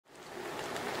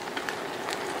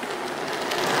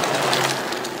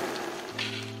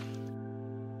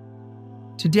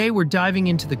Today we're diving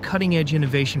into the cutting-edge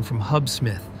innovation from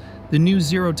Hubsmith, the new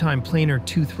zero-time planar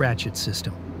tooth ratchet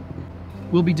system.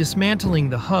 We'll be dismantling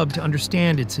the hub to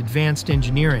understand its advanced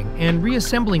engineering and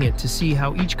reassembling it to see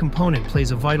how each component plays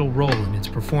a vital role in its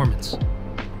performance.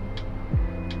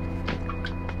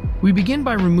 We begin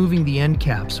by removing the end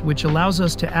caps, which allows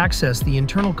us to access the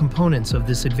internal components of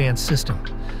this advanced system.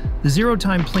 The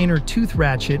zero-time planar tooth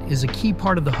ratchet is a key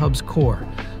part of the hub's core,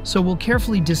 so we'll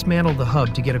carefully dismantle the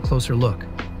hub to get a closer look.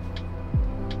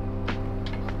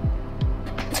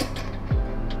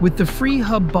 With the free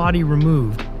hub body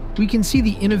removed, we can see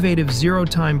the innovative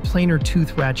zero-time planar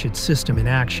tooth ratchet system in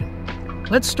action.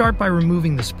 Let's start by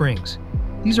removing the springs.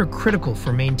 These are critical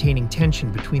for maintaining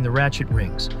tension between the ratchet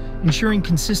rings, ensuring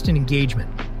consistent engagement.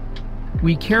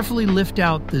 We carefully lift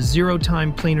out the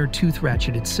zero-time planar tooth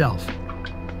ratchet itself.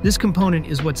 This component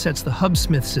is what sets the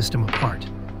Hubsmith system apart.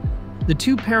 The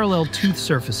two parallel tooth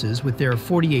surfaces with their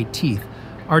 48 teeth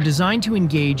are designed to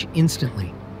engage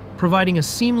instantly, providing a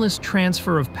seamless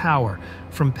transfer of power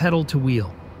from pedal to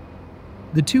wheel.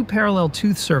 The two parallel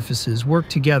tooth surfaces work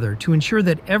together to ensure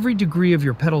that every degree of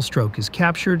your pedal stroke is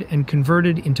captured and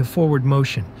converted into forward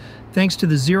motion, thanks to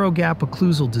the zero-gap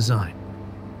occlusal design.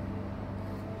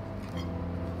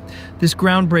 This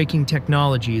groundbreaking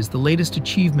technology is the latest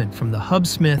achievement from the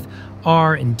Hubsmith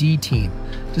R&D team,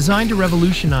 designed to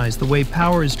revolutionize the way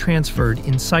power is transferred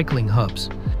in cycling hubs.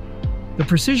 The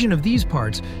precision of these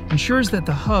parts ensures that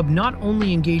the hub not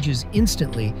only engages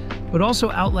instantly, but also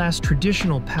outlasts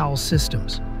traditional PAL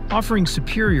systems, offering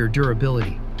superior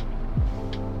durability.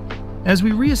 As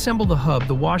we reassemble the hub,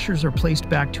 the washers are placed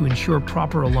back to ensure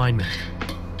proper alignment.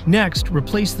 Next,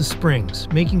 replace the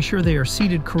springs, making sure they are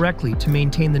seated correctly to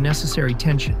maintain the necessary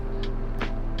tension.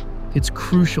 It's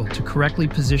crucial to correctly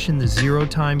position the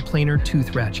zero-time planar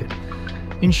tooth ratchet.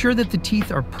 Ensure that the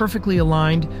teeth are perfectly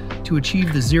aligned to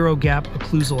achieve the zero-gap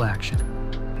occlusal action.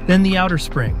 Then the outer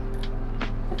spring.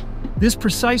 This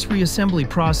precise reassembly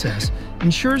process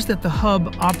ensures that the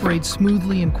hub operates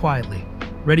smoothly and quietly,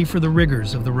 ready for the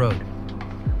rigors of the road.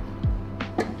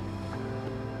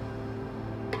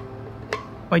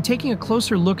 By taking a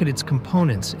closer look at its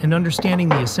components and understanding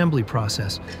the assembly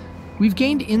process, we've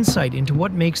gained insight into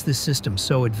what makes this system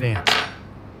so advanced.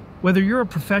 Whether you're a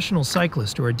professional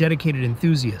cyclist or a dedicated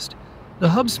enthusiast, the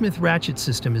Hubsmith Ratchet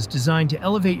system is designed to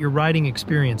elevate your riding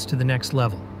experience to the next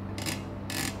level.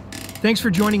 Thanks for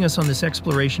joining us on this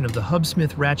exploration of the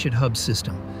Hubsmith Ratchet Hubs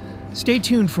system. Stay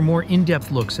tuned for more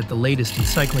in-depth looks at the latest in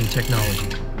cycling technology.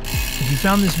 If you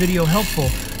found this video helpful,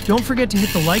 don't forget to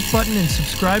hit the like button and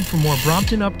subscribe for more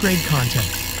Brompton upgrade content.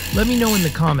 Let me know in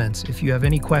the comments if you have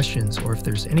any questions or if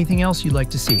there's anything else you'd like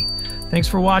to see. Thanks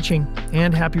for watching,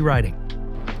 and happy riding.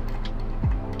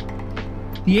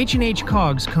 The H&H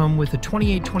cogs come with a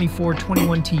 28, 24,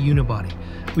 21T unibody,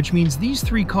 which means these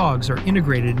three cogs are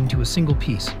integrated into a single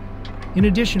piece. In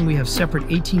addition, we have separate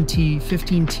 18T,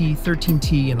 15T,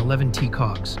 13T, and 11T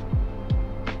cogs.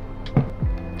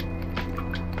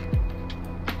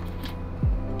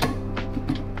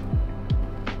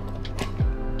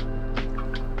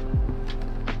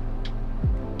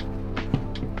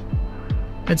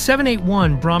 At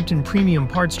 781 Brompton Premium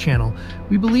Parts Channel,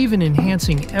 we believe in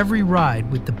enhancing every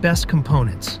ride with the best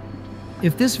components.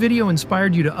 If this video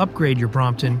inspired you to upgrade your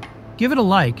Brompton, give it a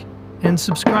like and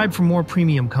subscribe for more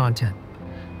premium content.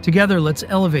 Together, let's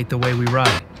elevate the way we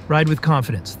ride. Ride with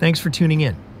confidence. Thanks for tuning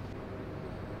in.